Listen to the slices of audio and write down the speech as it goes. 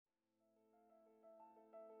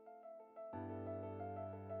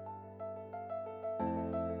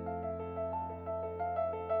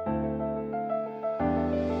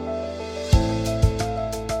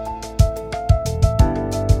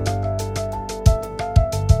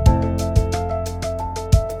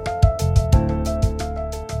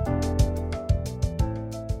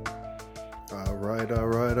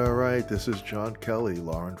right, this is John Kelly,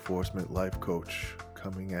 law enforcement life coach,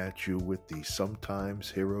 coming at you with the Sometimes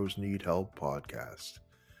Heroes Need Help podcast.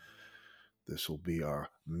 This will be our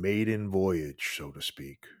maiden voyage, so to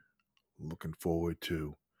speak. Looking forward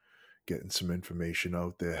to getting some information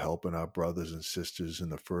out there, helping our brothers and sisters in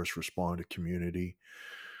the first responder community,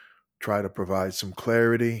 try to provide some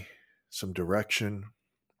clarity, some direction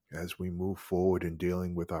as we move forward in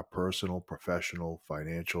dealing with our personal, professional,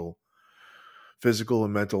 financial, physical,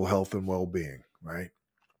 and mental health and well-being, right?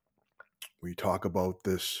 We talk about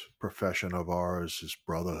this profession of ours, this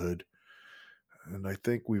brotherhood, and I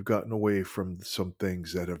think we've gotten away from some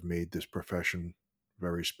things that have made this profession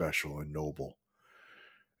very special and noble.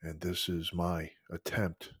 And this is my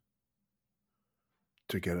attempt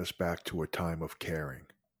to get us back to a time of caring,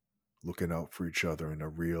 looking out for each other in a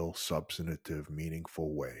real, substantive,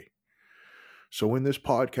 meaningful way. So in this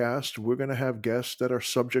podcast, we're going to have guests that are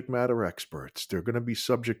subject matter experts. They're going to be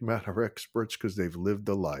subject matter experts because they've lived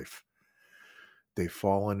a life. They've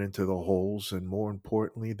fallen into the holes, and more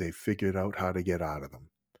importantly, they've figured out how to get out of them.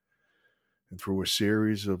 And through a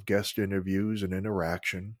series of guest interviews and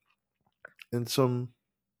interaction, and some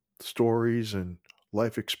stories and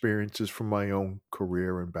life experiences from my own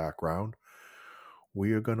career and background,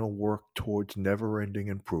 we are going to work towards never-ending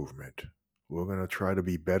improvement. We're going to try to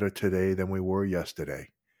be better today than we were yesterday.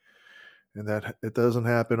 And that it doesn't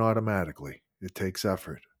happen automatically. It takes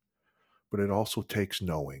effort. But it also takes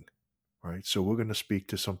knowing, right? So we're going to speak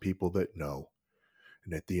to some people that know.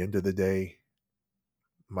 And at the end of the day,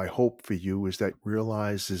 my hope for you is that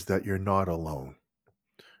realizes that you're not alone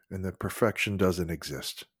and that perfection doesn't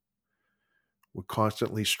exist. We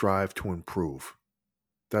constantly strive to improve.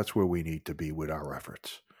 That's where we need to be with our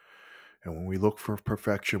efforts. And when we look for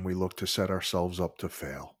perfection, we look to set ourselves up to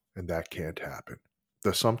fail, and that can't happen.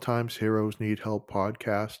 The Sometimes Heroes Need Help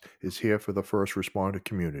podcast is here for the first responder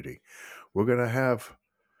community. We're going to have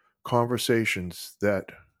conversations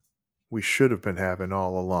that we should have been having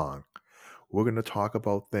all along. We're going to talk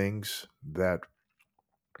about things that,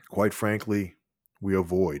 quite frankly, we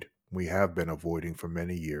have been avoiding for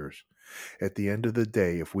many years. At the end of the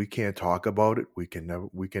day, if we can't talk about it, we can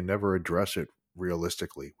never address it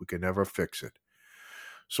realistically. We can never fix it.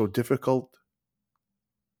 So difficult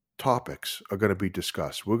topics are going to be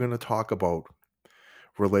discussed. We're going to talk about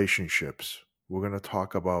relationships. We're going to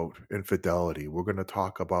talk about infidelity. We're going to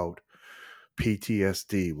talk about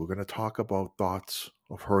PTSD. We're going to talk about thoughts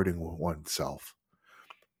of hurting oneself.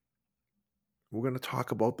 We're going to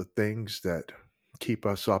talk about the things that keep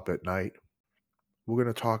us up at night. We're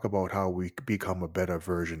going to talk about how we become a better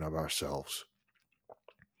version of ourselves.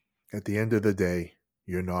 At the end of the day,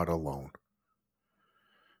 you're not alone.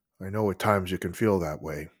 I know at times you can feel that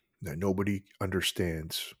way, that nobody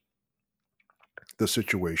understands the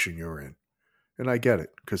situation you're in. And I get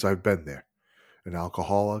it, because I've been there. An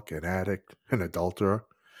alcoholic, an addict, an adulterer.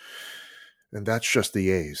 And that's just the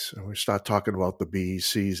A's. And we start talking about the B's,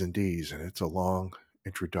 C's, and D's, and it's a long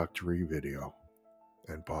introductory video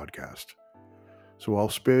and podcast. So I'll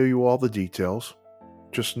spare you all the details.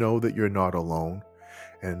 Just know that you're not alone.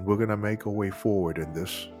 And we're going to make a way forward in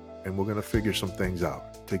this, and we're going to figure some things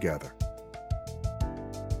out together.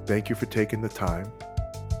 Thank you for taking the time,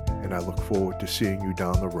 and I look forward to seeing you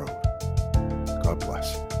down the road. God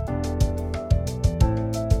bless.